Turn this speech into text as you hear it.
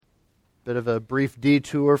Bit of a brief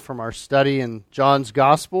detour from our study in John's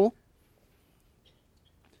Gospel.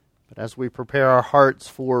 But as we prepare our hearts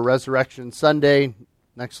for Resurrection Sunday,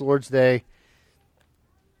 next Lord's Day,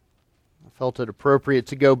 I felt it appropriate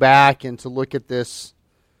to go back and to look at this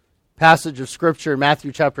passage of Scripture,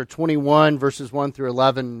 Matthew chapter 21, verses 1 through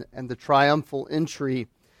 11, and the triumphal entry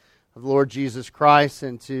of the Lord Jesus Christ,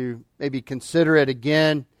 and to maybe consider it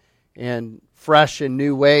again in fresh and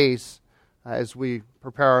new ways as we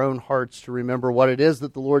prepare our own hearts to remember what it is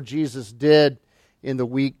that the Lord Jesus did in the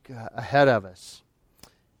week ahead of us.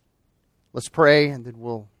 Let's pray, and then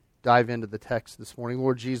we'll dive into the text this morning.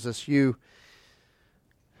 Lord Jesus, you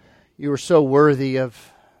are so worthy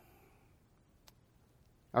of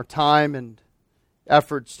our time and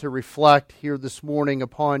efforts to reflect here this morning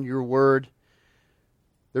upon your word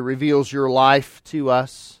that reveals your life to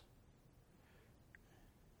us.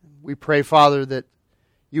 We pray, Father, that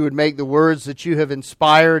you would make the words that you have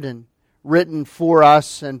inspired and written for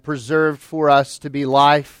us and preserved for us to be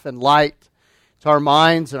life and light to our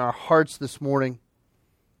minds and our hearts this morning.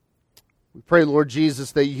 We pray, Lord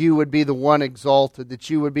Jesus, that you would be the one exalted, that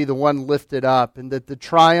you would be the one lifted up, and that the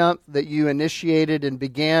triumph that you initiated and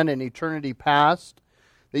began in eternity past,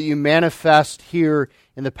 that you manifest here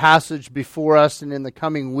in the passage before us and in the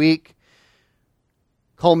coming week,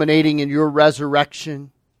 culminating in your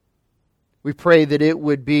resurrection. We pray that it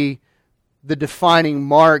would be the defining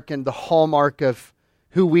mark and the hallmark of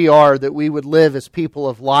who we are, that we would live as people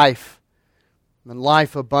of life and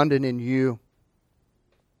life abundant in you.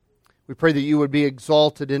 We pray that you would be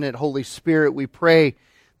exalted in it, Holy Spirit. We pray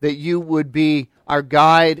that you would be our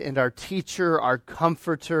guide and our teacher, our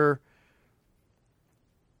comforter,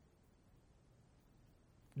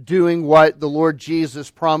 doing what the Lord Jesus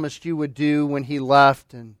promised you would do when He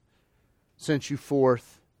left and sent you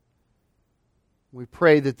forth. We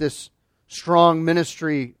pray that this strong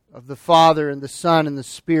ministry of the Father and the Son and the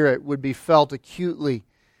Spirit would be felt acutely,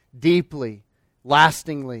 deeply,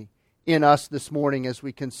 lastingly in us this morning as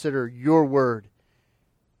we consider your word.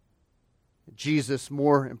 Jesus,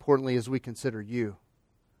 more importantly, as we consider you,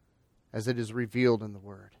 as it is revealed in the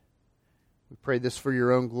word. We pray this for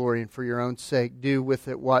your own glory and for your own sake. Do with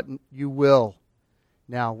it what you will.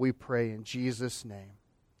 Now we pray in Jesus' name.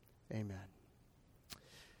 Amen.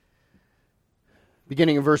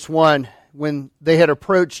 Beginning in verse 1, when they had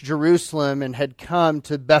approached Jerusalem and had come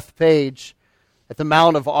to Bethphage at the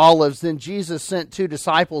Mount of Olives, then Jesus sent 2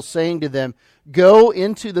 disciples, saying to them, "Go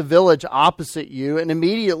into the village opposite you, and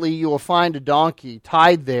immediately you will find a donkey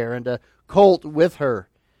tied there and a colt with her.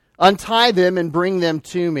 Untie them and bring them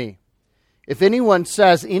to me. If anyone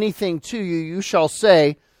says anything to you, you shall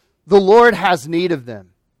say, 'The Lord has need of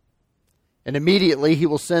them,' and immediately He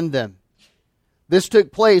will send them." This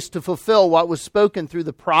took place to fulfill what was spoken through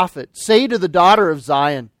the prophet. "Say to the daughter of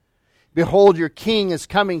Zion, behold, your king is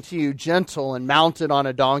coming to you, gentle and mounted on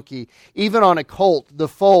a donkey, even on a colt, the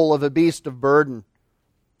foal of a beast of burden."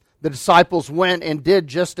 The disciples went and did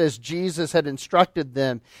just as Jesus had instructed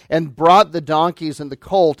them, and brought the donkeys and the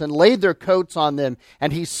colt, and laid their coats on them,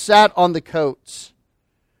 and He sat on the coats.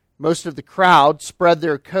 Most of the crowd spread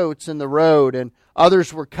their coats in the road, and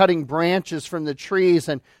others were cutting branches from the trees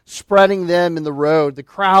and spreading them in the road. The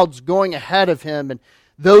crowds going ahead of Him, and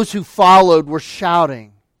those who followed were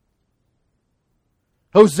shouting,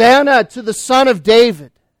 "Hosanna to the Son of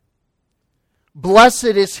David! Blessed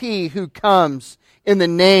is He who comes in the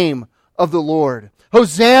name of the Lord.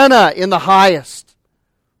 Hosanna in the highest!"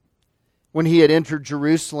 When He had entered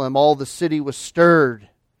Jerusalem, all the city was stirred,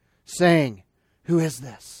 saying, "Who is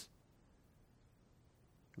this?"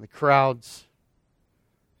 And the crowds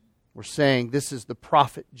were saying, "This is the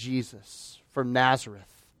prophet Jesus from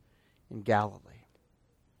Nazareth in Galilee."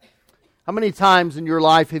 How many times in your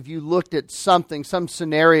life have you looked at something, some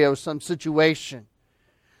scenario, some situation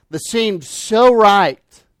that seemed so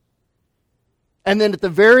right, and then at the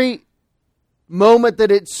very moment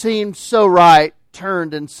that it seemed so right,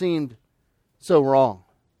 turned and seemed so wrong?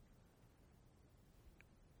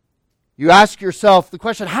 You ask yourself the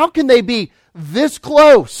question, how can they be this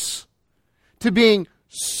close to being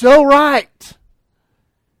so right,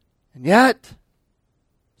 and yet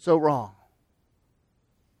so wrong?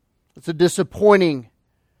 It's a disappointing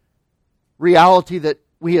reality that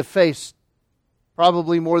we have faced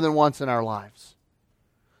probably more than once in our lives.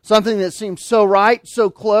 Something that seems so right, so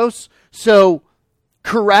close, so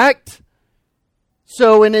correct,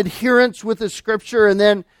 so in adherence with the Scripture, and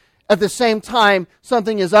then at the same time,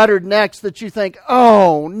 something is uttered next that you think,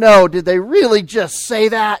 "Oh no, did they really just say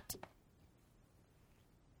that?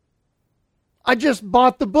 I just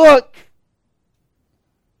bought the book.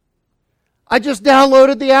 I just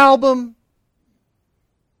downloaded the album.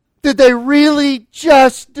 Did they really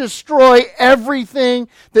just destroy everything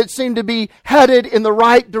that seemed to be headed in the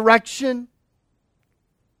right direction?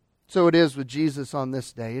 So it is with Jesus on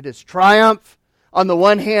this day. It is triumph on the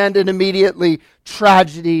one hand and immediately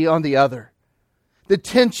tragedy on the other. The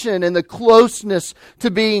tension and the closeness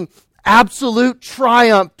to being absolute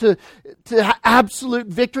triumph, to absolute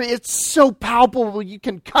victory. It's so palpable you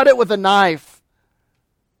can cut it with a knife.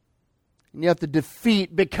 And yet the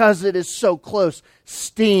defeat, because it is so close,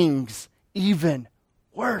 stings even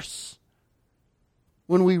worse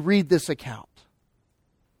when we read this account.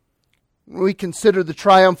 When we consider the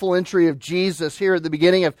triumphal entry of Jesus here at the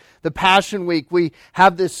beginning of the Passion Week, we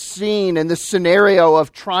have this scene and this scenario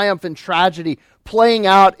of triumph and tragedy playing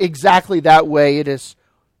out exactly that way. It is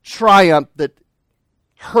triumph that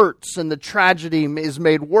hurts, and the tragedy is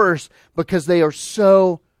made worse because they are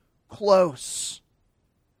so close.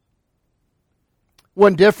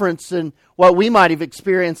 One difference in what we might have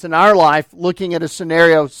experienced in our life looking at a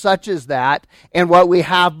scenario such as that and what we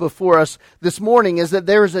have before us this morning is that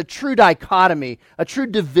there is a true dichotomy, a true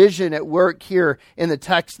division at work here in the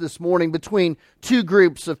text this morning between two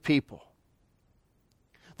groups of people.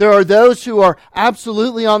 There are those who are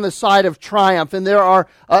absolutely on the side of triumph, and there are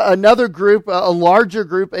another group, a larger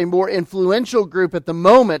group, a more influential group at the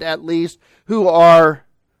moment at least, who are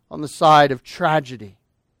on the side of tragedy.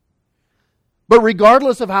 But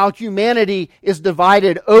regardless of how humanity is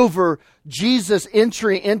divided over Jesus'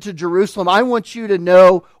 entry into Jerusalem, I want you to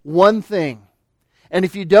know one thing. And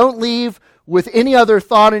if you don't leave with any other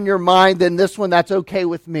thought in your mind than this one, that's okay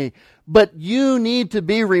with me. But you need to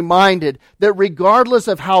be reminded that regardless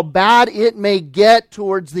of how bad it may get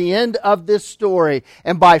towards the end of this story,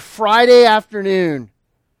 and by Friday afternoon,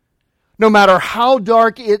 no matter how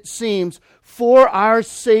dark it seems, for our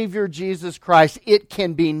Savior Jesus Christ, it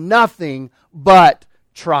can be nothing but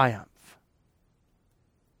triumph.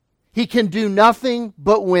 He can do nothing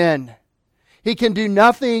but win. He can do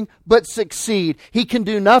nothing but succeed. He can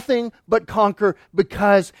do nothing but conquer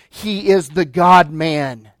because He is the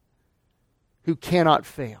God-man who cannot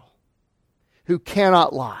fail, who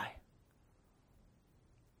cannot lie.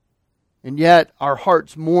 And yet our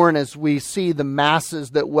hearts mourn as we see the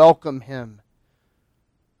masses that welcome Him,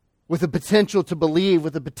 with the potential to believe,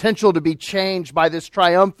 with the potential to be changed by this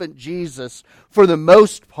triumphant Jesus, for the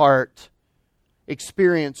most part,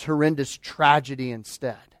 experience horrendous tragedy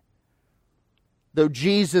instead. Though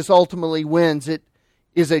Jesus ultimately wins, it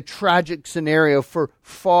is a tragic scenario for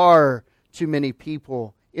far too many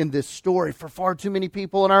people in this story, for far too many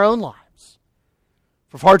people in our own lives,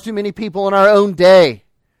 for far too many people in our own day.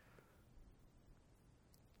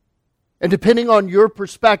 And depending on your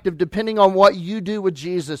perspective, depending on what you do with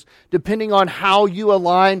Jesus, depending on how you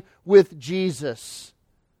align with Jesus,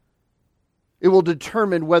 it will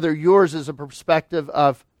determine whether yours is a perspective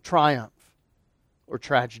of triumph or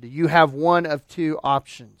tragedy. You have one of two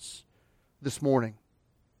options this morning.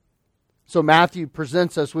 So Matthew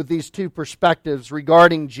presents us with these two perspectives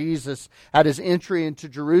regarding Jesus at His entry into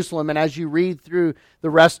Jerusalem. And as you read through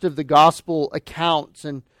the rest of the gospel accounts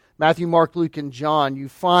and Matthew, Mark, Luke, and John, you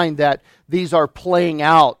find that these are playing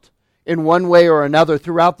out in one way or another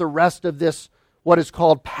throughout the rest of this, what is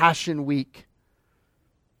called Passion Week.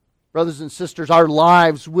 Brothers and sisters, our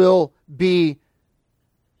lives will be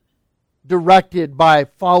directed by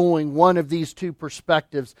following one of these two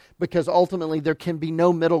perspectives, because ultimately there can be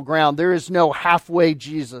no middle ground. There is no halfway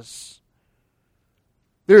Jesus.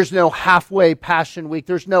 There's no halfway Passion Week.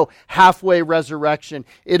 There's no halfway resurrection.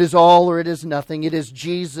 It is all or it is nothing. It is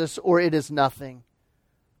Jesus or it is nothing.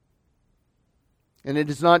 And it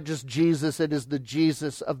is not just Jesus, it is the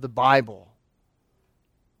Jesus of the Bible.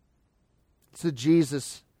 It's the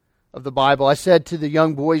Jesus of the Bible. I said to the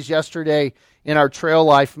young boys yesterday in our Trail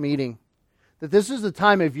Life meeting that this is the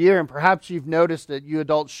time of year, and perhaps you've noticed it, you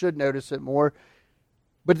adults should notice it more,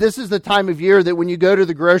 but this is the time of year that when you go to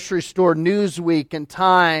the grocery store, Newsweek and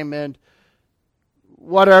Time and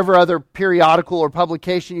whatever other periodical or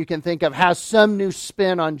publication you can think of has some new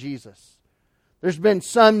spin on Jesus. There's been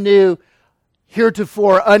some new,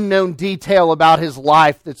 heretofore unknown detail about His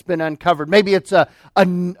life that's been uncovered. Maybe it's a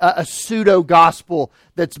pseudo-gospel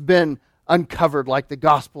that's been uncovered, like the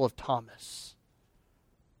Gospel of Thomas.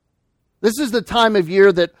 This is the time of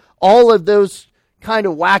year that all of those kind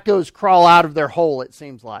of wackos crawl out of their hole, it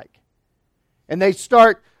seems like. And they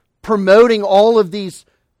start promoting all of these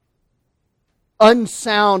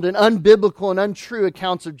unsound and unbiblical and untrue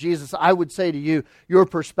accounts of Jesus. I would say to you, your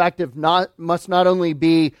perspective must not only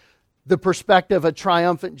be the perspective of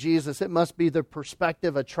triumphant Jesus, it must be the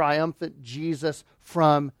perspective of triumphant Jesus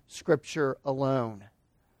from Scripture alone.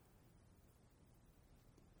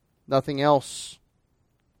 Nothing else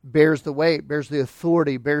bears the weight, bears the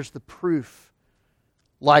authority, bears the proof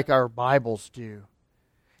like our Bibles do.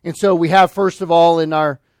 And so we have, first of all, in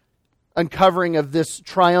our uncovering of this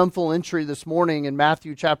triumphal entry this morning in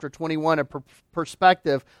Matthew chapter 21, a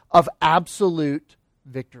perspective of absolute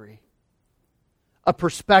victory. A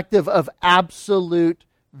perspective of absolute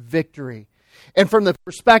victory. And from the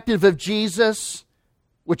perspective of Jesus,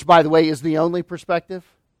 which, by the way, is the only perspective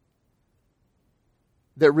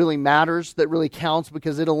that really matters, that really counts,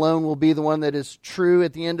 because it alone will be the one that is true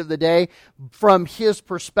at the end of the day. From His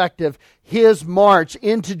perspective, His march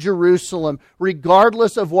into Jerusalem,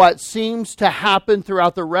 regardless of what seems to happen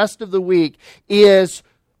throughout the rest of the week, is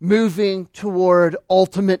moving toward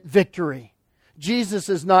ultimate victory. Jesus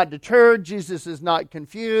is not deterred, Jesus is not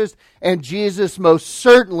confused, and Jesus most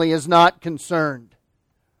certainly is not concerned.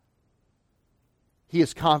 He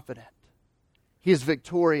is confident. He is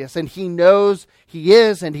victorious, and He knows He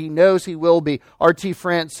is, and He knows He will be. R.T.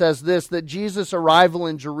 France says this, that Jesus' arrival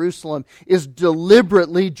in Jerusalem is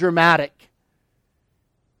deliberately dramatic.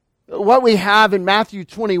 What we have in Matthew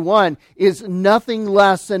 21 is nothing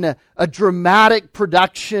less than a dramatic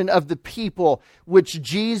production of the people which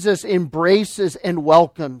Jesus embraces and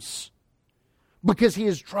welcomes, because He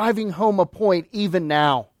is driving home a point even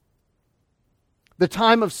now. The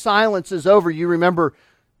time of silence is over. You remember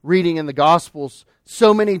reading in the Gospels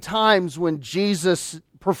so many times when Jesus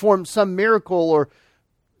performed some miracle or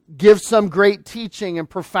gives some great teaching and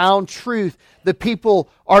profound truth, the people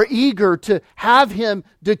are eager to have Him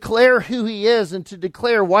declare who He is and to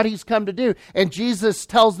declare what He's come to do. And Jesus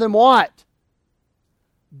tells them what?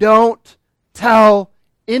 Don't tell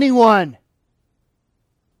anyone,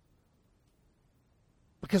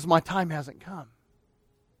 because my time hasn't come.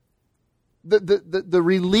 The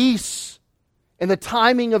release and the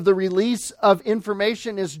timing of the release of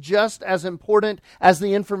information is just as important as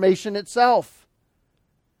the information itself.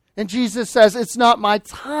 And Jesus says, it's not my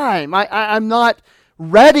time. I'm not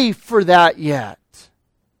ready for that yet.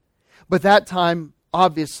 But that time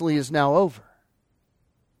obviously is now over.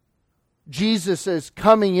 Jesus is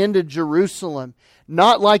coming into Jerusalem,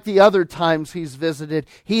 not like the other times He's visited.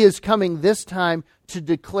 He is coming this time to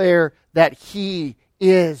declare that He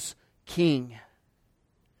is King.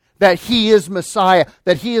 That He is Messiah,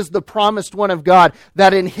 that He is the promised one of God,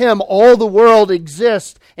 that in Him all the world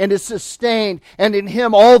exists and is sustained, and in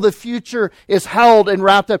Him all the future is held and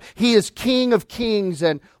wrapped up. He is King of kings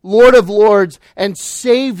and Lord of lords and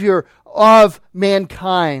Savior of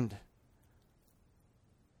mankind.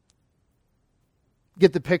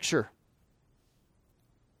 Get the picture.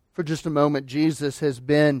 For just a moment, Jesus has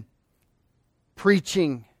been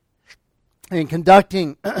preaching and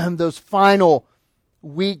conducting those final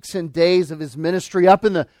weeks and days of His ministry up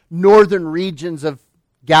in the northern regions of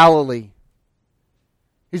Galilee.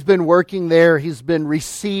 He's been working there. He's been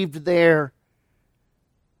received there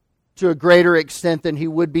to a greater extent than He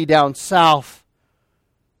would be down south.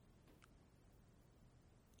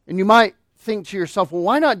 And you might think to yourself, well,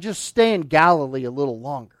 why not just stay in Galilee a little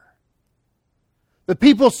longer? The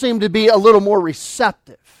people seem to be a little more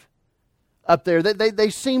receptive up there. They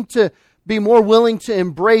seem to be more willing to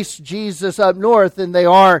embrace Jesus up north than they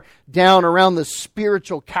are down around the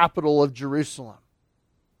spiritual capital of Jerusalem.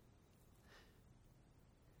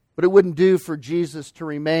 But it wouldn't do for Jesus to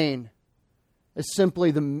remain as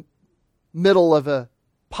simply the middle of a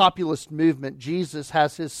populist movement. Jesus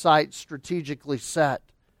has His sights strategically set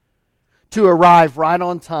to arrive right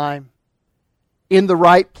on time, in the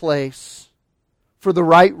right place, for the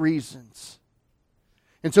right reasons.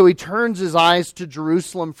 And so He turns His eyes to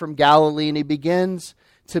Jerusalem from Galilee, and He begins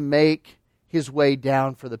to make His way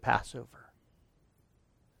down for the Passover.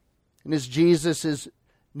 And as Jesus is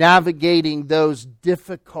navigating those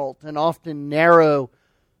difficult and often narrow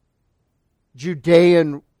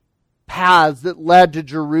Judean paths that led to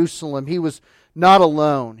Jerusalem, He was not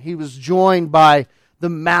alone. He was joined by the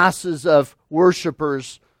masses of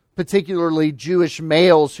worshipers, particularly Jewish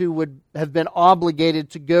males who would have been obligated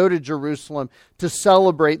to go to Jerusalem to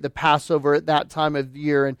celebrate the Passover at that time of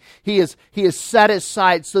year. And he has set his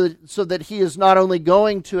sights so that he is not only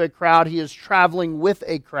going to a crowd, he is traveling with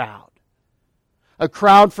a crowd. A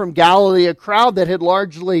crowd from Galilee, a crowd that had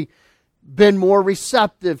largely been more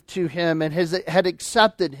receptive to Him and had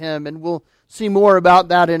accepted Him. And we'll see more about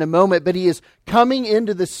that in a moment. But He is coming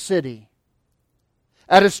into the city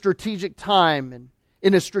at a strategic time and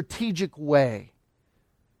in a strategic way.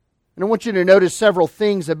 And I want you to notice several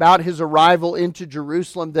things about His arrival into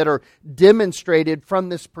Jerusalem that are demonstrated from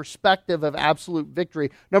this perspective of absolute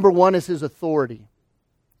victory. Number one is His authority.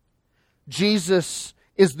 Jesus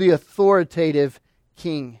is the authoritative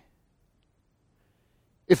King.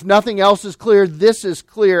 If nothing else is clear, this is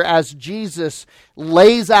clear as Jesus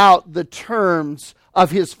lays out the terms of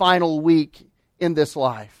his final week in this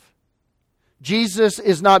life. Jesus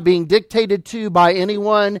is not being dictated to by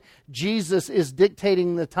anyone. Jesus is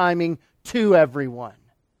dictating the timing to everyone.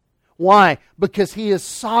 Why? Because he is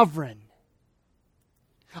sovereign.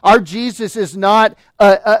 Our Jesus is not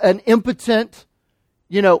an impotent,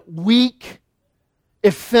 weak,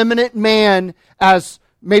 effeminate man as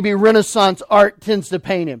maybe Renaissance art tends to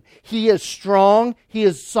paint him. He is strong, he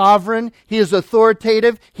is sovereign, he is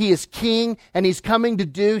authoritative, he is king, and he's coming to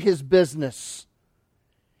do his business.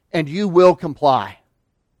 And you will comply.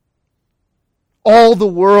 All the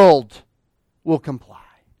world will comply.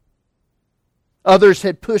 Others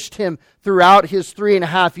had pushed him throughout his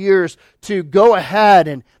 3.5 years to go ahead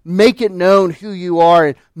and make it known who you are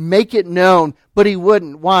and make it known, but he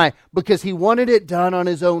wouldn't. Why? Because he wanted it done on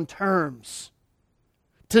his own terms,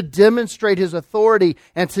 to demonstrate his authority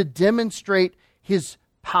and to demonstrate his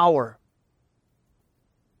power.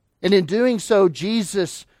 And in doing so,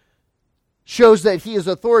 Jesus shows that he is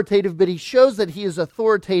authoritative, but he shows that he is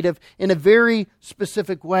authoritative in a very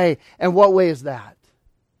specific way. And what way is that?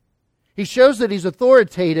 He shows that he's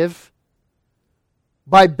authoritative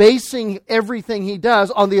by basing everything he does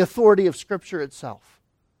on the authority of Scripture itself.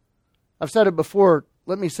 I've said it before,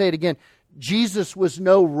 let me say it again. Jesus was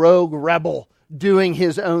no rogue rebel doing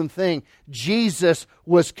his own thing. Jesus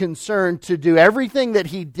was concerned to do everything that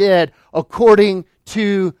he did according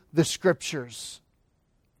to the Scriptures.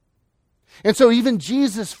 And so even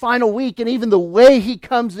Jesus' final week and even the way he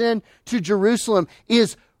comes in to Jerusalem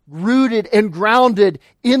is rooted and grounded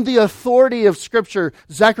in the authority of Scripture.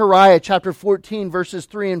 Zechariah chapter 14 verses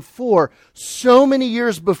 3 and 4, so many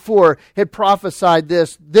years before, had prophesied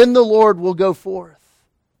this. Then the Lord will go forth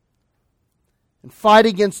and fight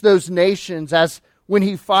against those nations as when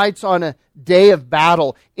he fights on a day of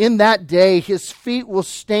battle. In that day, his feet will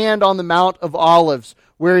stand on the Mount of Olives.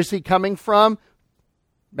 Where is he coming from?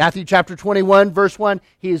 Matthew chapter 21 verse 1,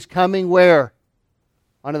 he is coming where?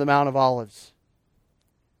 Onto the Mount of Olives.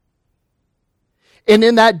 And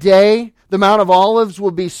in that day, the Mount of Olives will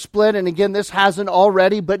be split. And again, this has an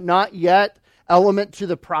already, but not yet element to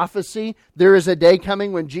the prophecy. There is a day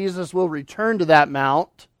coming when Jesus will return to that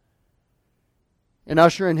mount and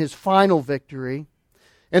usher in his final victory.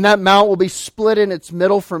 And that mount will be split in its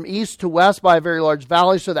middle from east to west by a very large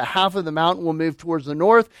valley, so that half of the mountain will move towards the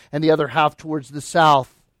north and the other half towards the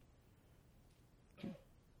south.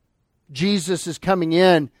 Jesus is coming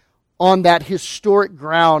in on that historic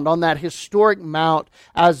ground, on that historic mount,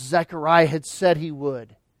 as Zechariah had said he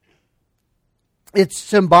would. It's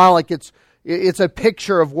symbolic. It's a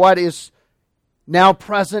picture of what is now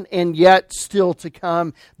present and yet still to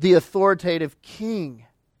come. The authoritative king.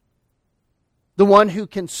 The one who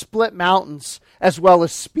can split mountains as well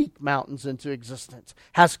as speak mountains into existence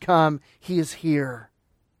has come. He is here.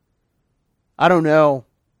 I don't know.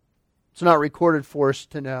 It's not recorded for us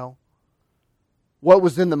to know what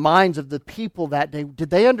was in the minds of the people that day.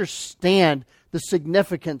 Did they understand the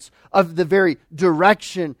significance of the very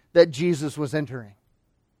direction that Jesus was entering?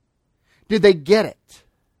 Did they get it?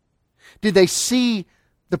 Did they see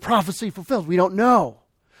the prophecy fulfilled? We don't know.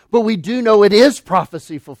 But we do know it is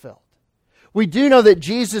prophecy fulfilled. We do know that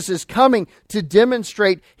Jesus is coming to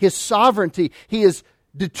demonstrate his sovereignty. He is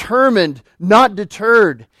determined, not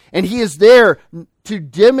deterred. And he is there to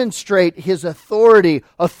demonstrate his authority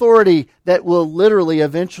that will literally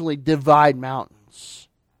eventually divide mountains.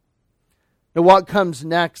 Now, what comes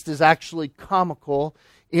next is actually comical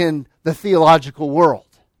in the theological world.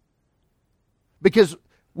 Because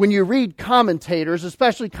when you read commentators,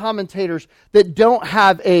 especially commentators that don't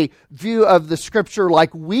have a view of the Scripture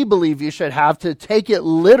like we believe you should have, to take it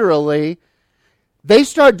literally, they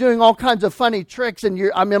start doing all kinds of funny tricks.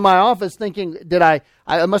 And I'm in my office thinking,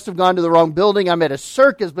 I must have gone to the wrong building. I'm at a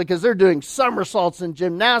circus, because they're doing somersaults and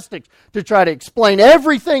gymnastics to try to explain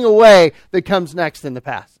everything away that comes next in the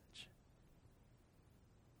passage.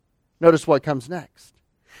 Notice what comes next.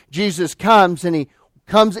 Jesus comes and he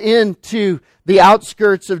comes into the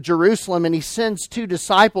outskirts of Jerusalem, and he sends 2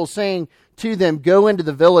 disciples, saying to them, go into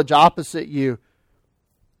the village opposite you,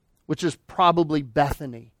 which is probably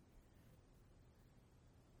Bethany.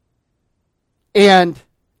 And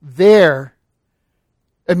there,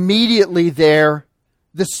 immediately there,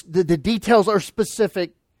 the details are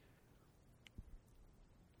specific.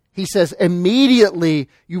 He says, immediately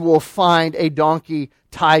you will find a donkey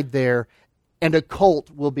tied there, and a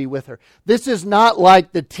colt will be with her. This is not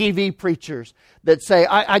like the TV preachers that say,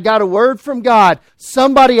 I got a word from God.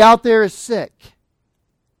 Somebody out there is sick.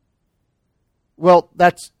 Well,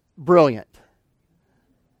 that's brilliant.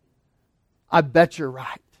 I bet you're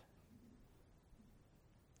right.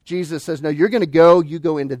 Jesus says, no, you're going to go, you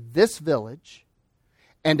go into this village,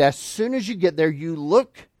 and as soon as you get there, you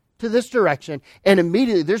look to this direction, and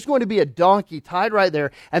immediately there's going to be a donkey tied right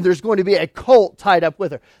there, and there's going to be a colt tied up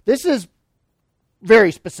with her. This is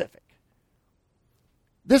very specific.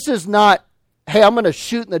 This is not, hey, I'm going to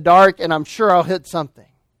shoot in the dark, and I'm sure I'll hit something.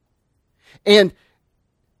 And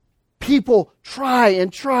people try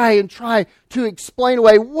to explain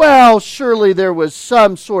away, well, surely there was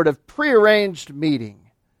some sort of prearranged meeting.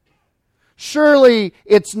 Surely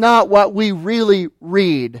it's not what we really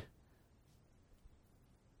read.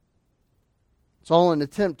 It's all an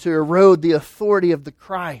attempt to erode the authority of the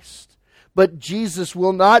Christ. But Jesus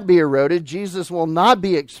will not be eroded. Jesus will not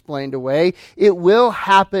be explained away. It will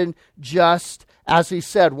happen just as He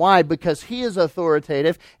said. Why? Because He is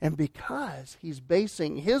authoritative, and because He's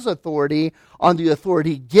basing His authority on the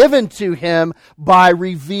authority given to Him by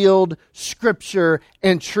revealed Scripture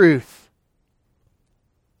and truth.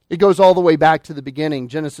 It goes all the way back to the beginning.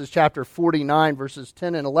 Genesis chapter 49, verses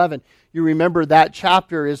 10 and 11. You remember that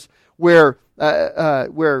chapter is where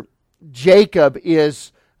Jacob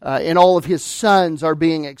is, and all of his sons are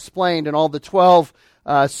being explained, and all the 12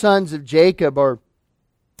 sons of Jacob are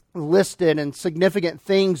listed, and significant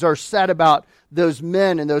things are said about those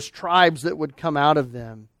men and those tribes that would come out of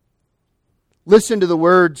them. Listen to the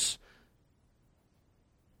words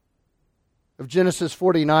of Genesis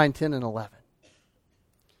 49, 10 and 11.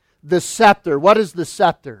 The scepter. What is the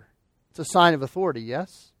scepter? It's a sign of authority,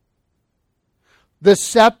 yes? The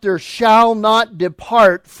scepter shall not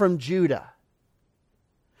depart from Judah,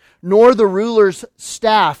 nor the ruler's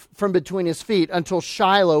staff from between his feet, until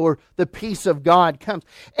Shiloh, or the peace of God, comes.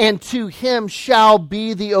 And to him shall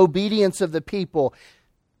be the obedience of the people.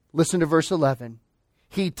 Listen to verse 11.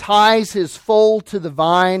 He ties his foal to the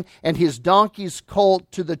vine, and his donkey's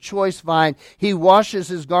colt to the choice vine. He washes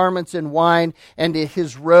his garments in wine, and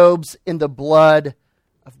his robes in the blood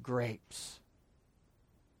of grapes.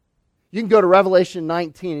 You can go to Revelation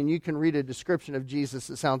 19, and you can read a description of Jesus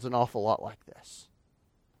that sounds an awful lot like this.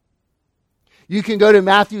 You can go to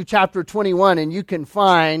Matthew chapter 21, and you can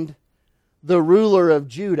find the ruler of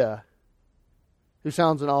Judah, who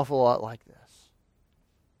sounds an awful lot like this.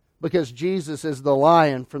 Because Jesus is the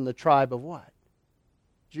Lion from the tribe of what?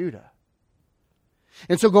 Judah.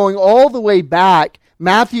 And so going all the way back,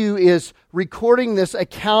 Matthew is recording this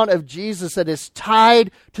account of Jesus that is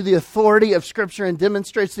tied to the authority of Scripture and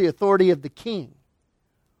demonstrates the authority of the King.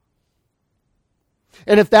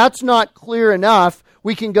 And if that's not clear enough,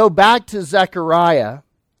 we can go back to Zechariah,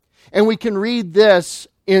 and we can read this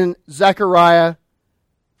in Zechariah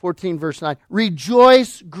 14 verse 9.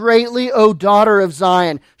 Rejoice greatly, O daughter of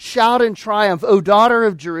Zion. Shout in triumph, O daughter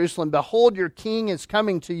of Jerusalem. Behold, your king is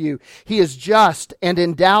coming to you. He is just and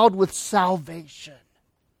endowed with salvation.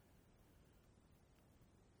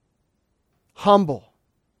 Humble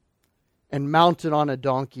and mounted on a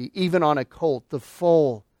donkey, even on a colt, the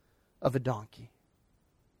foal of a donkey.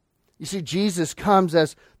 You see, Jesus comes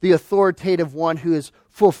as the authoritative one who has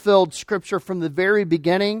fulfilled Scripture from the very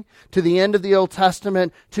beginning to the end of the Old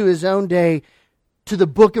Testament, to His own day, to the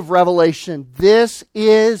book of Revelation. This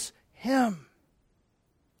is Him.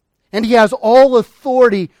 And He has all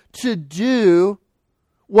authority to do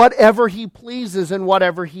whatever He pleases and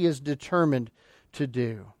whatever He is determined to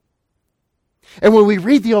do. And when we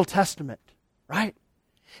read the Old Testament, right?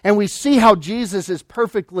 And we see how Jesus is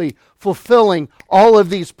perfectly fulfilling all of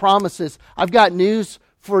these promises. I've got news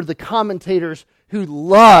for the commentators who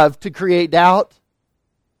love to create doubt.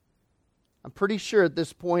 I'm pretty sure at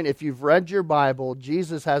this point, if you've read your Bible,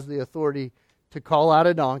 Jesus has the authority to call out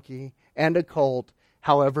a donkey and a colt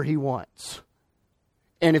however He wants.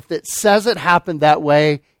 And if it says it happened that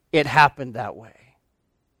way, it happened that way.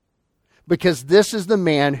 Because this is the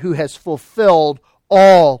man who has fulfilled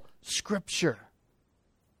all Scripture.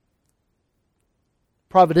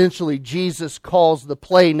 Providentially, Jesus calls the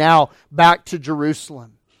play now back to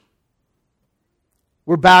Jerusalem.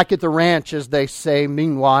 We're back at the ranch, as they say,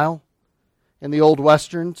 meanwhile, in the old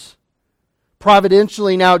westerns.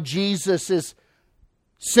 Providentially, now Jesus is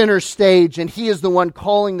center stage, and He is the one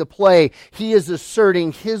calling the play. He is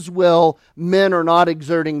asserting His will. Men are not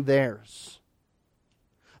exerting theirs.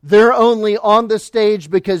 They're only on the stage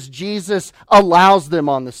because Jesus allows them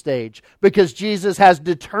on the stage, because Jesus has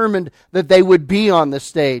determined that they would be on the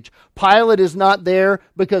stage. Pilate is not there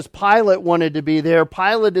because Pilate wanted to be there.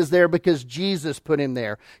 Pilate is there because Jesus put him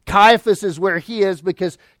there. Caiaphas is where he is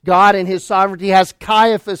because God in His sovereignty has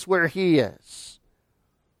Caiaphas where he is.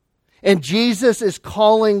 And Jesus is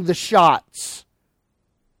calling the shots.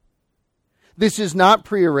 This is not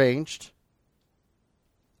prearranged.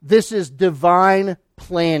 This is divine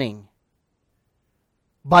planning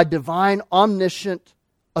by divine, omniscient,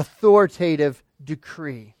 authoritative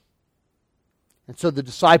decree. And so the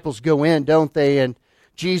disciples go in, don't they? And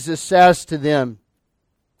Jesus says to them,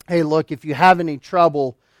 hey, look, if you have any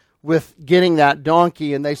trouble with getting that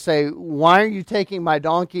donkey, and they say, why are you taking my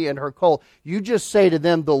donkey and her colt? You just say to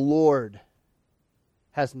them, the Lord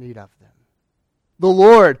has need of them. The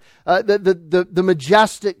Lord, the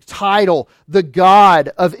majestic title, the God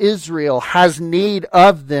of Israel, has need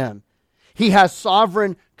of them. He has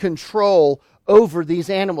sovereign control over these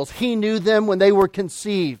animals. He knew them when they were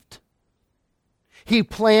conceived. He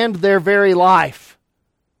planned their very life.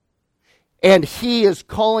 And He is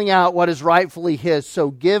calling out what is rightfully His, so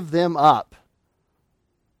give them up.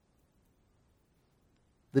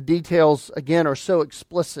 The details, again, are so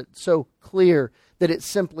explicit, so clear, that it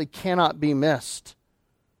simply cannot be missed.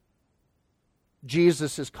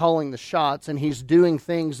 Jesus is calling the shots, and He's doing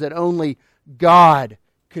things that only God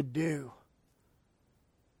could do.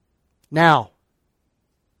 Now,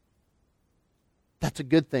 that's a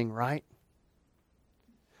good thing, right?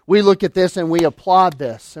 We look at this and we applaud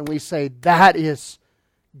this and we say, that is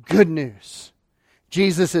good news.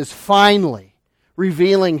 Jesus is finally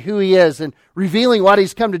revealing who He is and revealing what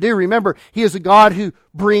He's come to do. Remember, He is a God who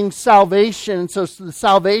brings salvation. And so the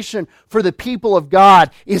salvation for the people of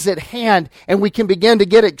God is at hand. And we can begin to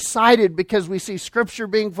get excited because we see Scripture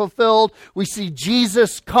being fulfilled. We see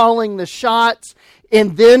Jesus calling the shots.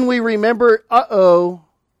 And then we remember,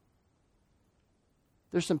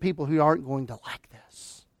 there's some people who aren't going to like this.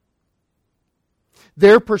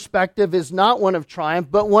 Their perspective is not one of triumph,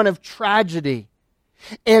 but one of tragedy.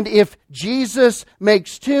 And if Jesus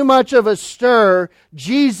makes too much of a stir,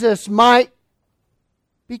 Jesus might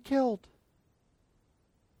be killed.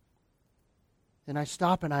 And I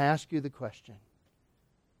stop and I ask you the question,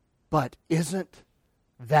 but isn't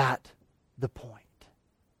that the point?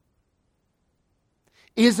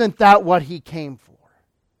 Isn't that what He came for?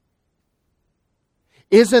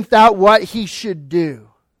 Isn't that what He should do?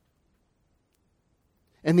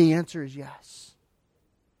 And the answer is yes.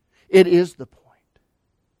 It is the point.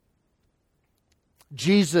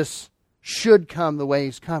 Jesus should come the way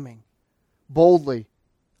He's coming. Boldly,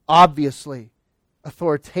 obviously,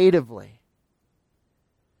 authoritatively.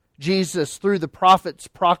 Jesus, through the prophet's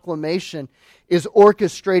proclamation, is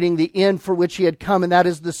orchestrating the end for which He had come, and that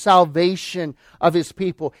is the salvation of His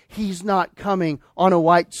people. He's not coming on a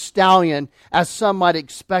white stallion, as some might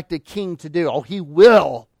expect a king to do. Oh, He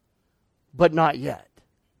will, but not yet.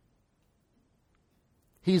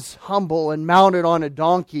 He's humble and mounted on a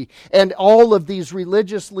donkey. And all of these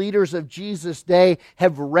religious leaders of Jesus' day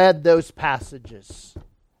have read those passages.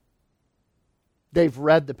 They've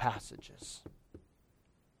read the passages.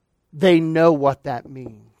 They know what that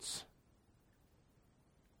means.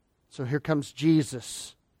 So here comes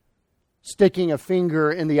Jesus, sticking a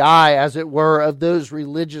finger in the eye, as it were, of those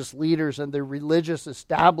religious leaders and the religious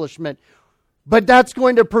establishment. But that's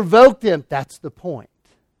going to provoke them. That's the point.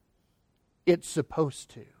 It's supposed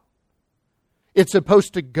to. It's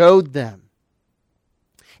supposed to goad them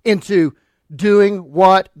into doing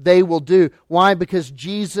what they will do. Why? Because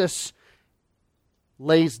Jesus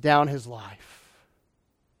lays down His life.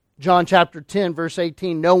 John chapter 10, verse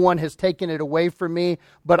 18, no one has taken it away from me,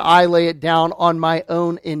 but I lay it down on my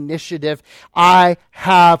own initiative. I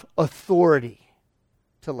have authority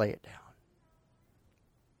to lay it down.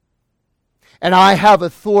 And I have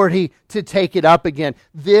authority to take it up again.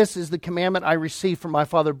 This is the commandment I received from my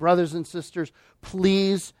Father. Brothers and sisters,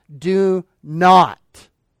 please do not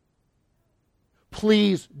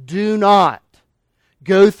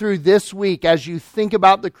go through this week as you think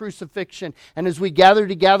about the crucifixion and as we gather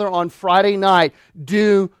together on Friday night,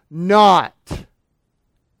 do not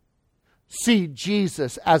see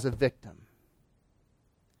Jesus as a victim.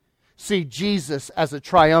 See Jesus as a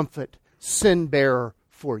triumphant sin bearer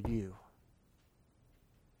for you.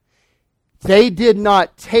 They did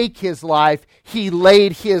not take His life. He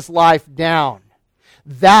laid His life down.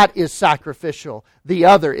 That is sacrificial. The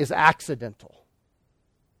other is accidental.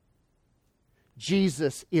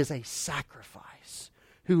 Jesus is a sacrifice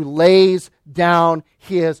who lays down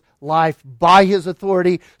His life by His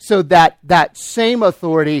authority so that that same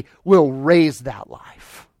authority will raise that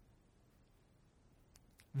life.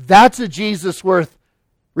 That's a Jesus worth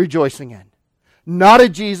rejoicing in. Not a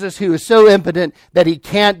Jesus who is so impotent that He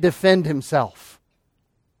can't defend Himself.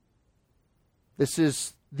 This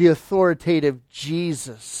is the authoritative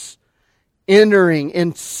Jesus entering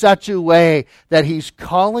in such a way that He's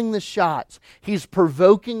calling the shots. He's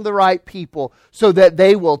provoking the right people so that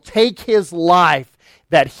they will take His life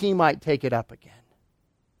that He might take it up again.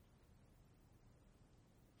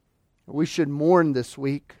 We should mourn this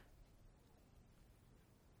week.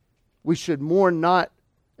 We should mourn not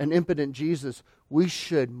an impotent Jesus. We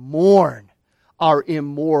should mourn our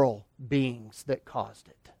immoral beings that caused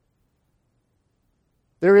it.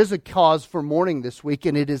 There is a cause for mourning this week,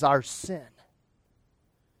 and it is our sin.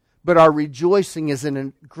 But our rejoicing is in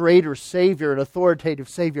a greater Savior, an authoritative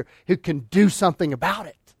Savior, who can do something about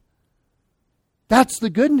it. That's the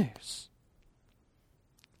good news.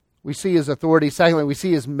 We see His authority. Secondly, we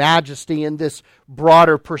see His majesty in this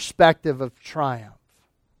broader perspective of triumph.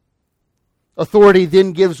 Authority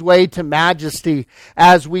then gives way to majesty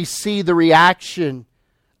as we see the reaction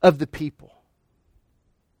of the people.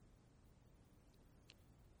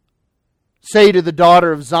 Say to the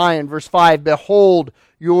daughter of Zion, verse 5, "Behold,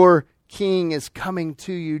 your king is coming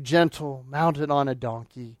to you, gentle, mounted on a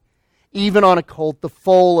donkey, even on a colt, the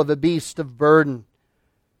foal of a beast of burden."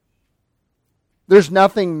 There's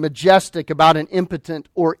nothing majestic about an impotent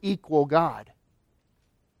or equal God,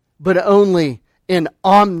 but only an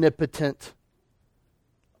omnipotent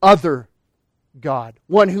other God,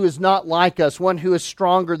 one who is not like us, one who is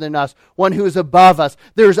stronger than us, one who is above us.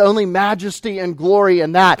 There's only majesty and glory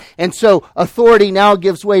in that. And so authority now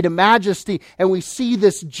gives way to majesty, and we see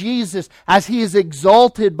this Jesus as He is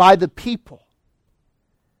exalted by the people.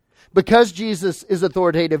 Because Jesus is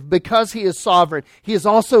authoritative, because He is sovereign, He is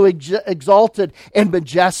also exalted and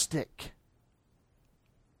majestic.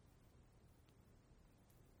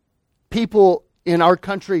 People in our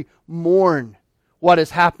country mourn what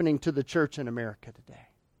is happening to the church in America today.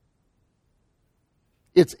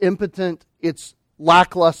 It's impotent, it's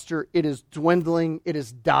lackluster, it is dwindling, it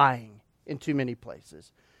is dying in too many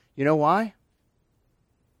places. You know why?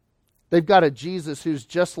 They've got a Jesus who's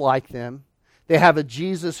just like them. They have a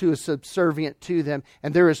Jesus who is subservient to them,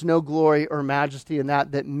 and there is no glory or majesty in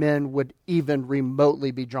that men would even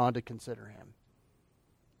remotely be drawn to consider Him.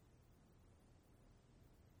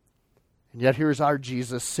 And yet here's our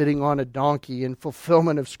Jesus sitting on a donkey in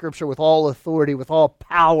fulfillment of Scripture with all authority, with all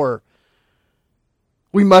power.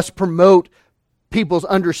 We must promote people's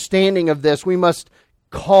understanding of this. We must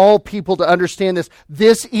call people to understand this.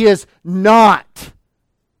 This is not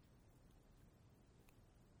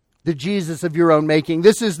the Jesus of your own making.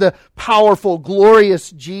 This is the powerful, glorious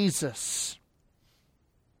Jesus.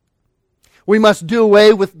 We must do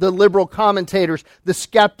away with the liberal commentators, the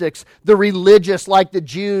skeptics, the religious like the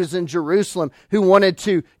Jews in Jerusalem who wanted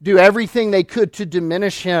to do everything they could to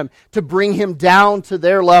diminish Him, to bring Him down to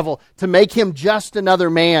their level, to make Him just another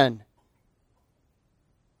man.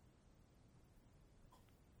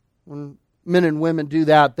 When men and women do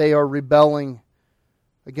that, they are rebelling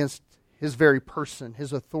against His very person,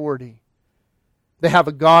 His authority. They have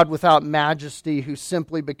a God without majesty who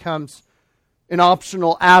simply becomes an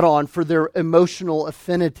optional add-on for their emotional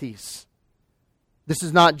affinities. This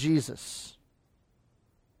is not Jesus.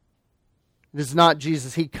 This is not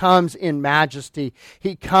Jesus. He comes in majesty.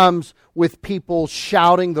 He comes with people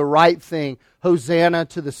shouting the right thing. Hosanna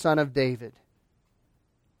to the Son of David.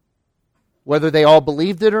 Whether they all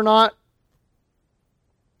believed it or not,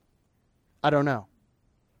 I don't know.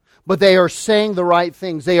 But they are saying the right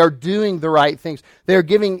things. They are doing the right things. They are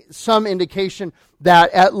giving some indication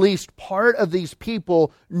that at least part of these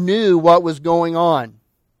people knew what was going on.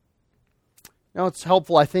 Now it's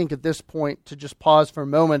helpful, I think, at this point to just pause for a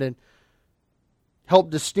moment and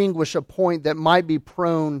help distinguish a point that might be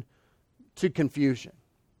prone to confusion.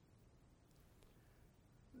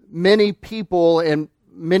 Many people and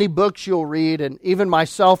many books you'll read, and even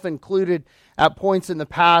myself included at points in the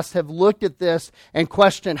past, have looked at this and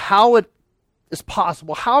questioned how it is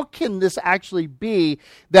possible. How can this actually be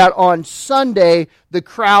that on Sunday the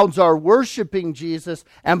crowds are worshiping Jesus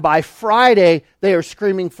and by Friday they are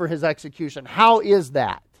screaming for His execution? How is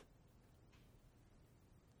that?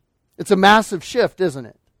 It's a massive shift, isn't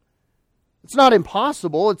it? It's not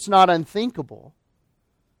impossible. It's not unthinkable.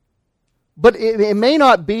 But it may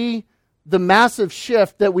not be the massive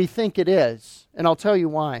shift that we think it is. And I'll tell you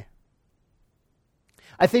why.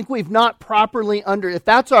 I think we've not properly if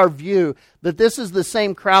that's our view, that this is the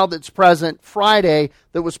same crowd that's present Friday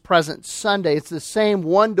that was present Sunday, it's the same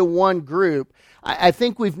one-to-one group, I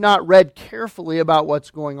think we've not read carefully about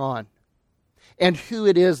what's going on and who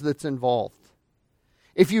it is that's involved.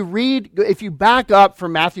 If you back up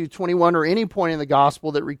from Matthew 21 or any point in the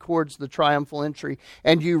gospel that records the triumphal entry,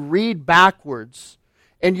 and you read backwards,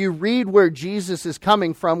 and you read where Jesus is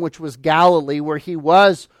coming from, which was Galilee, where He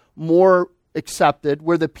was more accepted,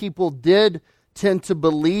 where the people did tend to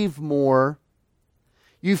believe more,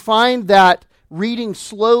 you find that reading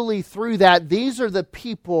slowly through that, these are the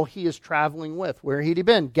people he is traveling with. Where had he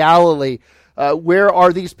been? Galilee. Where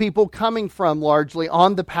are these people coming from largely?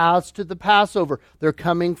 On the paths to the Passover. They're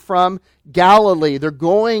coming from Galilee. They're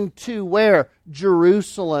going to where?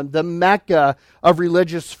 Jerusalem, the Mecca of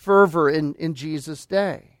religious fervor in Jesus'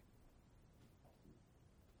 day.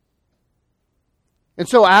 And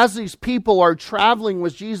so as these people are traveling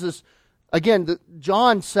with Jesus, again,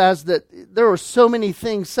 John says that there were so many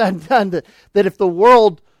things said and done that if we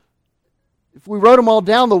wrote them all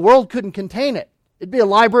down, the world couldn't contain it. It'd be a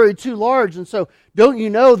library too large. And so don't you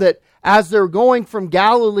know that as they're going from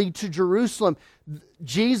Galilee to Jerusalem,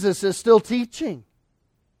 Jesus is still teaching.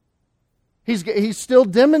 He's still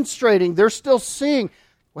demonstrating. They're still seeing,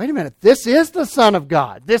 wait a minute, this is the Son of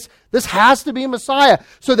God. This has to be Messiah.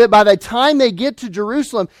 So that by the time they get to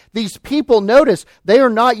Jerusalem, these people, notice, they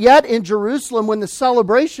are not yet in Jerusalem when the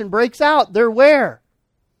celebration breaks out. They're where?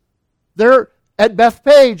 They're at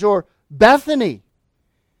Bethphage or Bethany.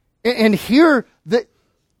 And here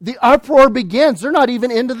the uproar begins. They're not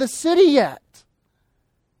even into the city yet.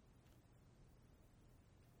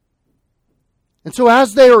 And so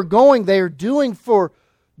as they are going, they are doing for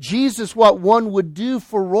Jesus what one would do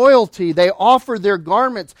for royalty. They offer their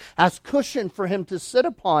garments as cushion for him to sit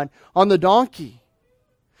upon on the donkey.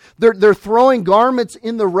 They're throwing garments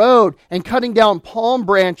in the road and cutting down palm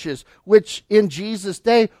branches, which in Jesus'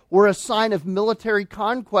 day were a sign of military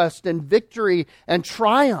conquest and victory and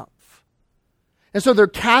triumph. And so they're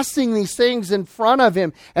casting these things in front of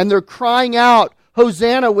him and they're crying out,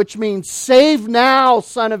 Hosanna, which means save now,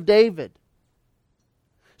 Son of David.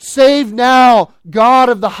 Save now, God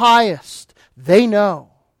of the highest. They know.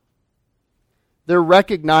 They're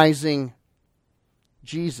recognizing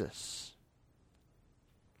Jesus.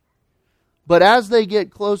 But as they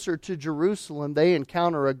get closer to Jerusalem, they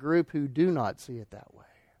encounter a group who do not see it that way.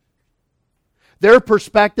 Their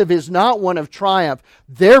perspective is not one of triumph.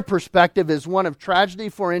 Their perspective is one of tragedy.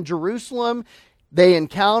 For in Jerusalem, they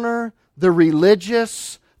encounter the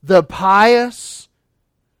religious, the pious,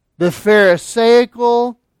 the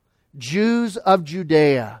Pharisaical Jews of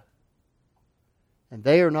Judea. And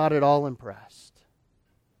they are not at all impressed.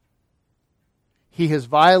 He has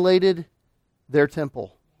violated their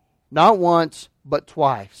temple. Not once, but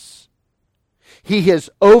twice. He has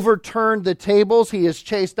overturned the tables. He has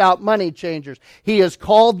chased out money changers. He has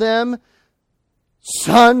called them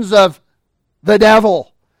sons of the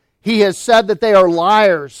devil. He has said that they are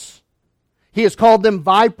liars. He has called them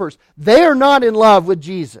vipers. They are not in love with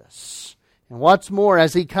Jesus. And what's more,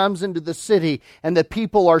 as he comes into the city and the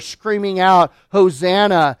people are screaming out,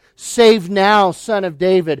 Hosanna, save now, Son of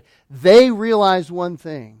David, they realize one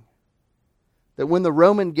thing. That when the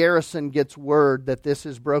Roman garrison gets word that this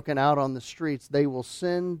is broken out on the streets, they will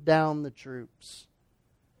send down the troops.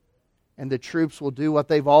 And the troops will do what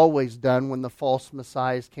they've always done when the false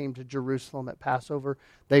messiahs came to Jerusalem at Passover.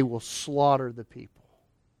 They will slaughter the people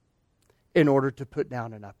in order to put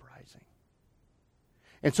down an uprising.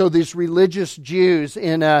 And so these religious Jews,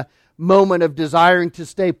 in a moment of desiring to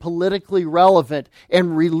stay politically relevant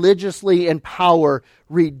and religiously in power,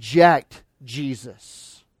 reject Jesus.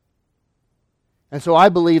 And so I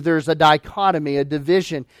believe there's a dichotomy, a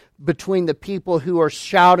division between the people who are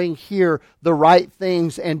shouting here the right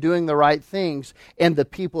things and doing the right things and the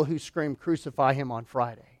people who scream, crucify him on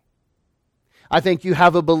Friday. I think you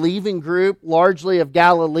have a believing group, largely of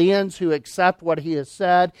Galileans who accept what he has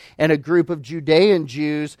said, and a group of Judean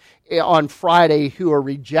Jews on Friday who are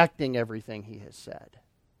rejecting everything he has said.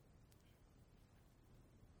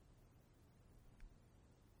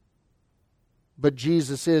 But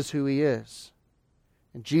Jesus is who he is.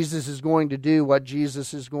 And Jesus is going to do what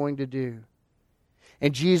Jesus is going to do.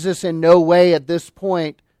 And Jesus in no way at this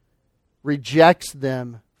point rejects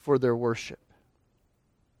them for their worship.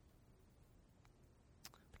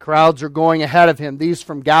 The crowds are going ahead of him. These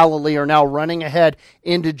from Galilee are now running ahead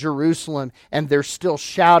into Jerusalem. And they're still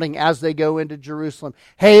shouting as they go into Jerusalem,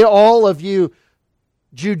 hey, all of you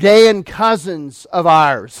Judean cousins of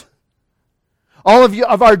ours. All of you,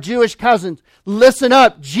 of our Jewish cousins, listen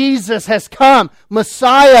up. Jesus has come.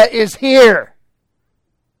 Messiah is here.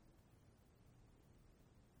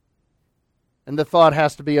 And the thought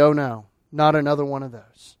has to be, oh no, not another one of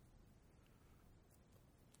those.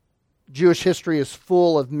 Jewish history is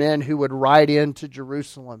full of men who would ride into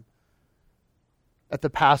Jerusalem at the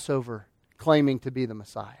Passover claiming to be the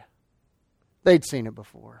Messiah. They'd seen it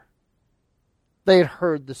before. They had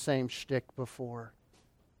heard the same shtick before.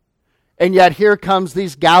 And yet here comes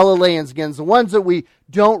these Galileans again, the ones that we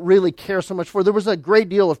don't really care so much for. There was a great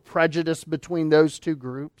deal of prejudice between those two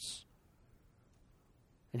groups.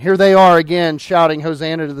 And here they are again shouting,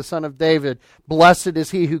 Hosanna to the Son of David. Blessed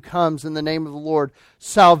is he who comes in the name of the Lord.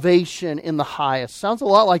 Salvation in the highest. Sounds a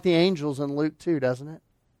lot like the angels in Luke 2, doesn't it?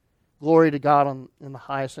 Glory to God in the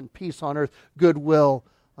highest, and peace on earth, goodwill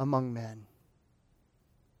among men.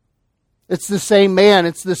 It's the same man.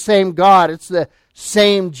 It's the same God. It's the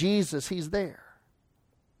same Jesus. He's there.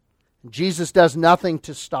 And Jesus does nothing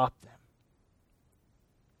to stop them.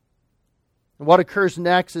 And what occurs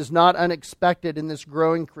next is not unexpected in this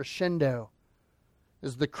growing crescendo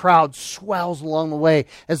as the crowd swells along the way,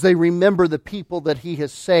 as they remember the people that He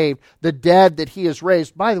has saved, the dead that He has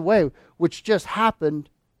raised. By the way, which just happened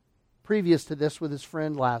previous to this with His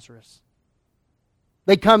friend Lazarus.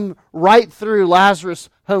 They come right through Lazarus'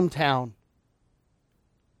 hometown.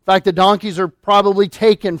 In fact, the donkeys are probably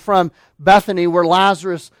taken from Bethany, where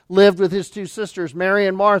Lazarus lived with his two sisters, Mary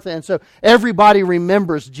and Martha. And so everybody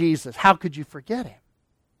remembers Jesus. How could you forget Him?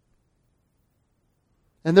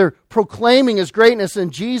 And they're proclaiming His greatness,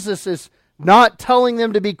 and Jesus is not telling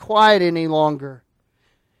them to be quiet any longer.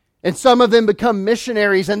 And some of them become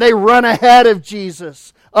missionaries, and they run ahead of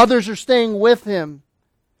Jesus. Others are staying with Him.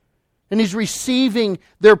 And He's receiving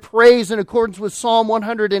their praise in accordance with Psalm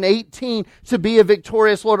 118 to be a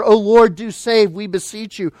victorious Lord. O Lord, do save, we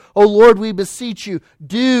beseech you. O Lord, we beseech you,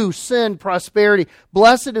 do send prosperity.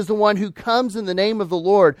 Blessed is the one who comes in the name of the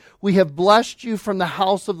Lord. We have blessed you from the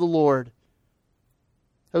house of the Lord.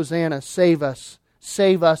 Hosanna, save us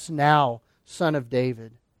now, Son of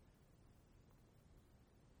David.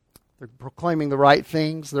 They're proclaiming the right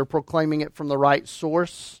things. They're proclaiming it from the right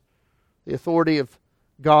source, the authority of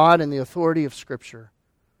God and the authority of Scripture.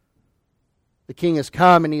 The King has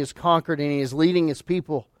come and He has conquered, and He is leading His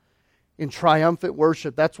people in triumphant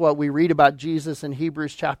worship. That's what we read about Jesus in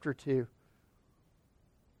Hebrews chapter 2.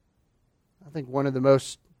 I think one of the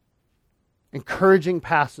most encouraging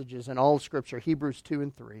passages in all of Scripture, Hebrews 2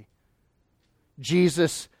 and 3.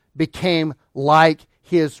 Jesus became like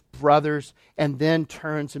His brothers and then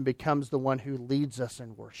turns and becomes the one who leads us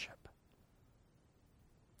in worship.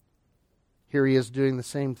 Here He is doing the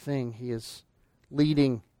same thing. He is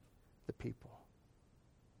leading the people.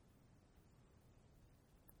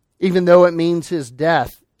 Even though it means His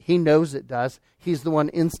death, He knows it does. He's the one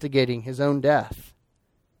instigating His own death.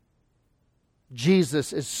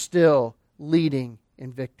 Jesus is still leading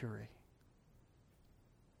in victory.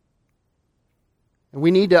 And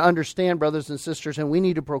we need to understand, brothers and sisters, and we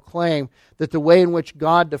need to proclaim that the way in which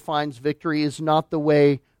God defines victory is not the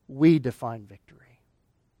way we define victory.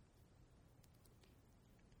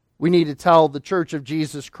 We need to tell the Church of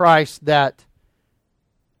Jesus Christ that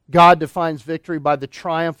God defines victory by the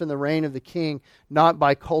triumph and the reign of the King, not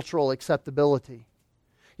by cultural acceptability.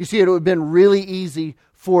 You see, it would have been really easy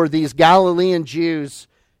for these Galilean Jews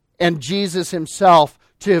and Jesus Himself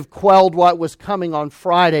to have quelled what was coming on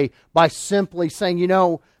Friday by simply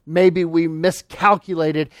saying, maybe we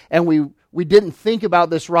miscalculated and we didn't think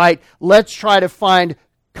about this right. Let's try to find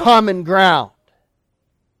common ground.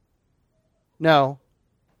 No.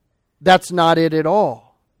 That's not it at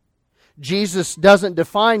all. Jesus doesn't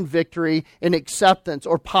define victory in acceptance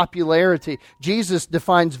or popularity. Jesus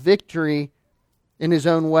defines victory in His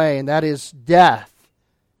own way, and that is death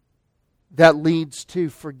that leads to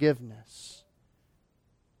forgiveness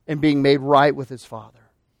and being made right with His Father.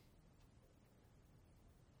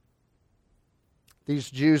 These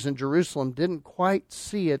Jews in Jerusalem didn't quite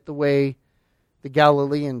see it the way the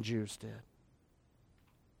Galilean Jews did.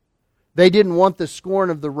 They didn't want the scorn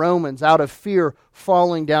of the Romans out of fear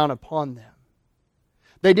falling down upon them.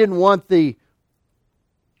 They didn't want the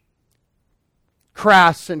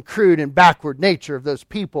crass and crude and backward nature of those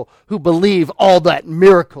people who believe all that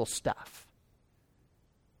miracle stuff.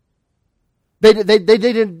 They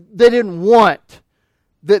didn't want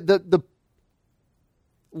the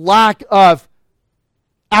lack of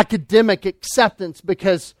academic acceptance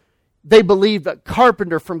because they believed a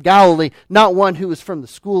carpenter from Galilee, not one who was from the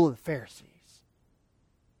school of the Pharisees,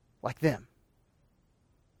 like them.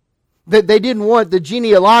 They didn't want the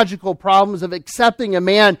genealogical problems of accepting a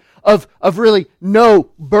man of really no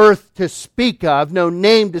birth to speak of, no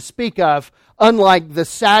name to speak of, unlike the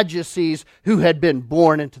Sadducees who had been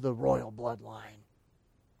born into the royal bloodline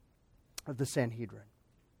of the Sanhedrin.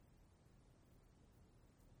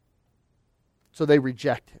 So they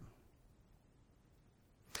reject Him.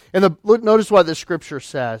 And notice what the Scripture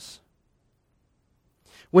says.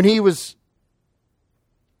 When he had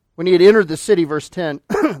entered the city, verse 10,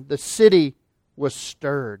 the city was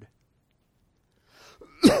stirred.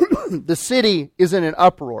 The city is in an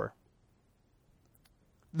uproar.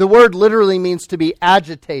 The word literally means to be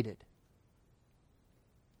agitated.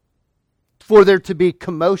 For there to be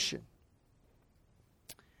commotion.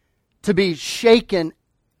 to be shaken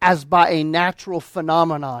as by a natural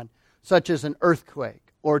phenomenon, such as an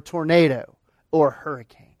earthquake or tornado or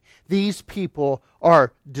hurricane. These people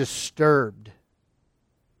are disturbed.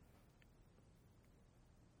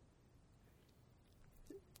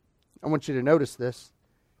 I want you to notice this.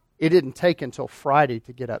 It didn't take until Friday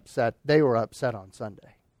to get upset. They were upset on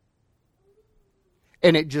Sunday.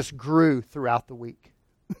 And it just grew throughout the week.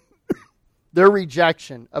 Their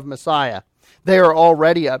rejection of Messiah, they are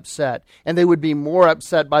already upset. And they would be more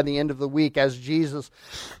upset by the end of the week as Jesus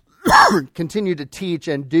continued to teach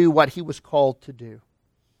and do what he was called to do.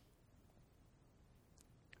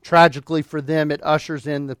 Tragically for them, it ushers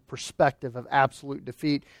in the perspective of absolute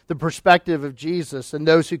defeat. The perspective of Jesus and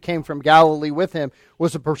those who came from Galilee with him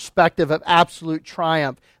was a perspective of absolute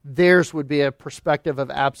triumph. Theirs would be a perspective of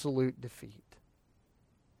absolute defeat.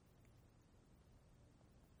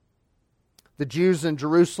 The Jews in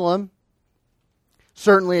Jerusalem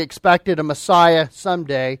certainly expected a Messiah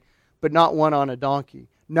someday, but not one on a donkey,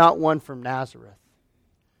 not one from Nazareth.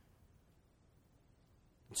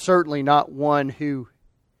 Certainly not one who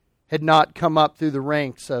had not come up through the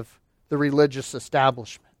ranks of the religious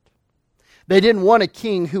establishment. They didn't want a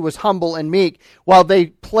king who was humble and meek. While they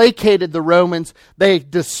placated the Romans, they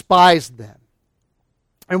despised them.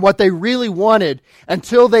 And what they really wanted,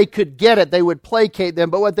 until they could get it, they would placate them.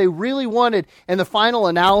 But what they really wanted in the final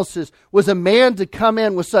analysis was a man to come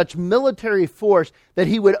in with such military force that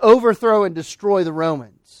he would overthrow and destroy the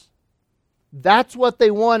Romans. That's what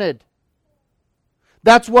they wanted.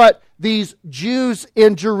 That's what these Jews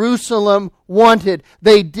in Jerusalem wanted.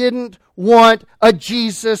 They didn't want a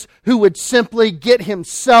Jesus who would simply get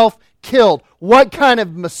himself killed. What kind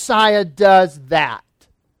of Messiah does that?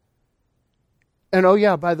 And oh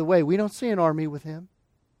yeah, by the way, we don't see an army with him.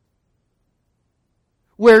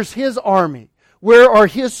 Where's his army? Where are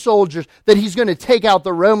his soldiers that he's going to take out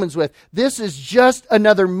the Romans with? This is just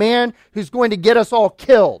another man who's going to get us all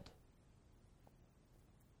killed.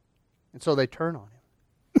 And so they turn on him.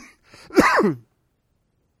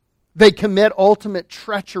 They commit ultimate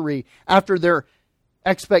treachery after their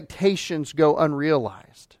expectations go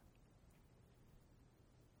unrealized.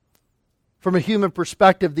 From a human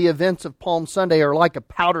perspective, the events of Palm Sunday are like a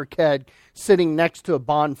powder keg sitting next to a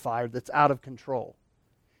bonfire that's out of control.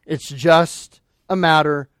 It's just a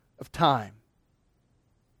matter of time.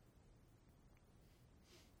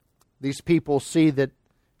 These people see that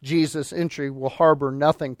Jesus' entry will harbor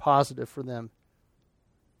nothing positive for them.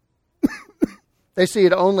 They see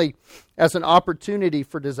it only as an opportunity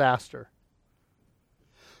for disaster.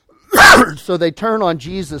 So they turn on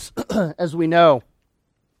Jesus, as we know.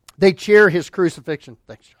 They cheer his crucifixion.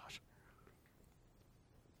 Thanks, Josh.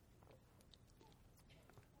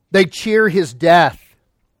 They cheer his death.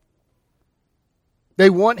 They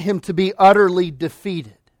want him to be utterly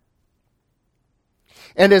defeated.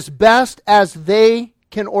 And as best as they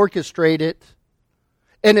can orchestrate it,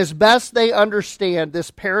 and as best they understand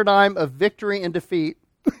this paradigm of victory and defeat,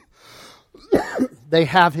 they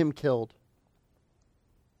have him killed.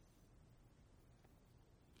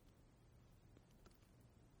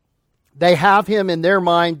 They have him in their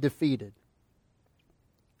mind defeated.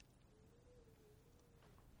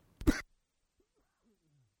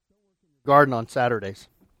 Garden on Saturdays.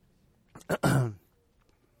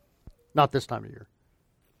 Not this time of year.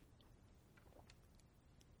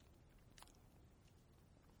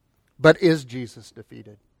 But is Jesus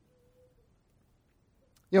defeated?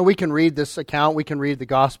 You know, we can read this account, we can read the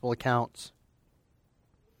gospel accounts.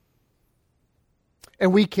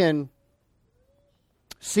 And we can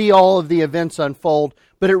see all of the events unfold,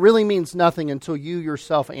 but it really means nothing until you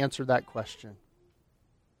yourself answer that question.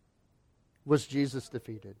 Was Jesus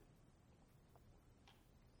defeated?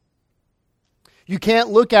 You can't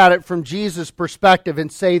look at it from Jesus' perspective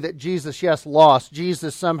and say that Jesus, yes, lost.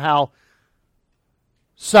 Jesus somehow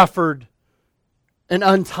suffered an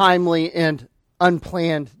untimely and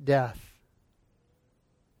unplanned death.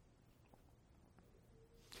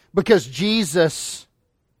 Because Jesus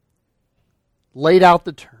laid out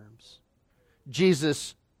the terms.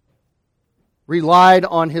 Jesus relied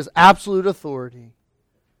on his absolute authority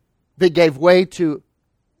that gave way to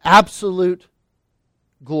absolute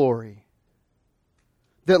glory,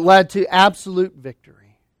 that led to absolute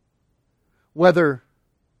victory. Whether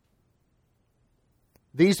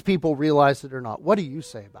these people realize it or not. What do you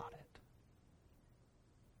say about it?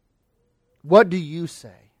 What do you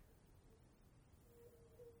say?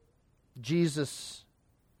 Jesus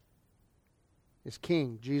is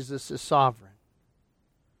king. Jesus is sovereign.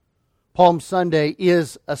 Palm Sunday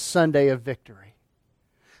is a Sunday of victory.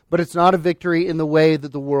 But it's not a victory in the way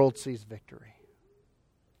that the world sees victory.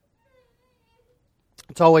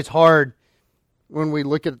 It's always hard when we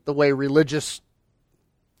look at the way the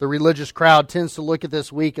religious crowd tends to look at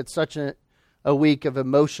this week. It's such a week of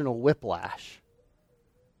emotional whiplash.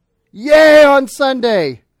 Yay on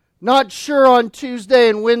Sunday. Not sure on Tuesday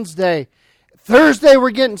and Wednesday. Thursday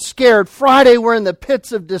we're getting scared. Friday we're in the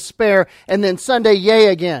pits of despair. And then Sunday, yay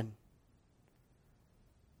again.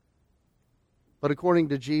 But according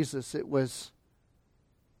to Jesus, it was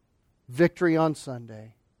victory on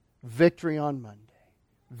Sunday, victory on Monday,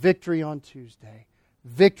 victory on Tuesday,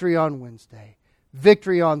 victory on Wednesday,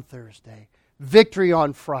 victory on Thursday, victory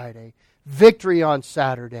on Friday, victory on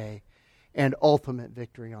Saturday, and ultimate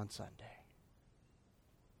victory on Sunday.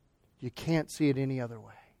 You can't see it any other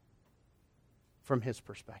way from His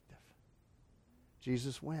perspective.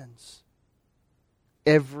 Jesus wins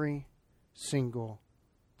every single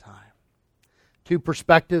time. Two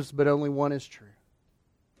perspectives, but only one is true.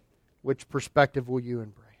 Which perspective will you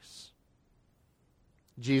embrace?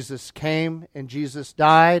 Jesus came and Jesus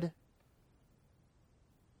died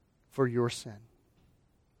for your sin,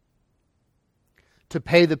 to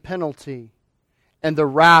pay the penalty and the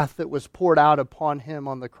wrath that was poured out upon Him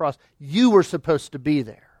on the cross. You were supposed to be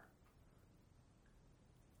there.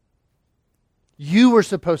 You were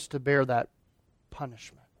supposed to bear that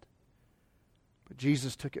punishment. But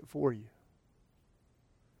Jesus took it for you.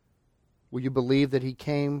 Will you believe that He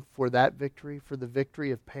came for that victory, for the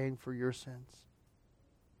victory of paying for your sins?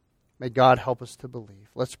 May God help us to believe.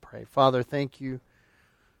 Let's pray. Father, thank You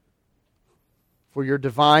for Your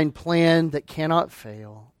divine plan that cannot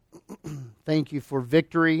fail. Thank You for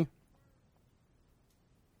victory,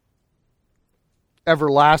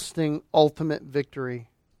 everlasting, ultimate victory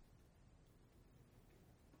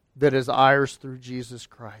that is ours through Jesus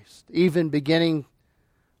Christ. Even beginning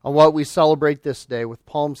on what we celebrate this day with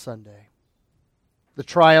Palm Sunday, the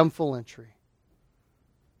triumphal entry.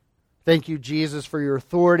 Thank You, Jesus, for Your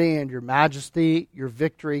authority and Your majesty, Your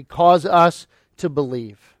victory. Cause us to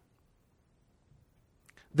believe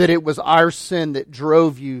that it was our sin that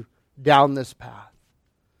drove You down this path.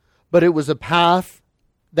 But it was a path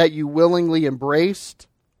that You willingly embraced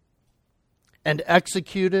and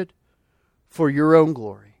executed for Your own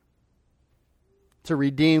glory, to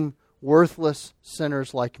redeem worthless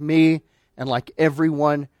sinners like me and like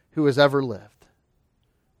everyone who has ever lived.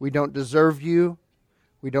 We don't deserve You.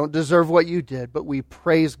 We don't deserve what You did, but we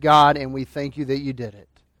praise God and we thank You that You did it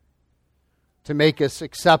to make us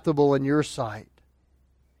acceptable in Your sight.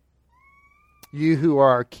 You who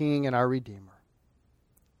are our King and our Redeemer.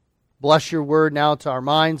 Bless Your word now to our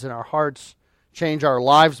minds and our hearts. Change our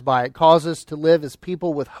lives by it. Cause us to live as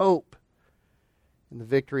people with hope in the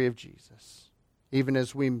victory of Jesus. Even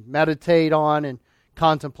as we meditate on and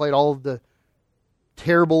contemplate all of the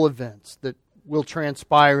terrible events that will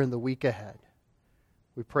transpire in the week ahead.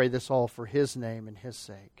 We pray this all for His name and His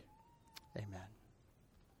sake. Amen.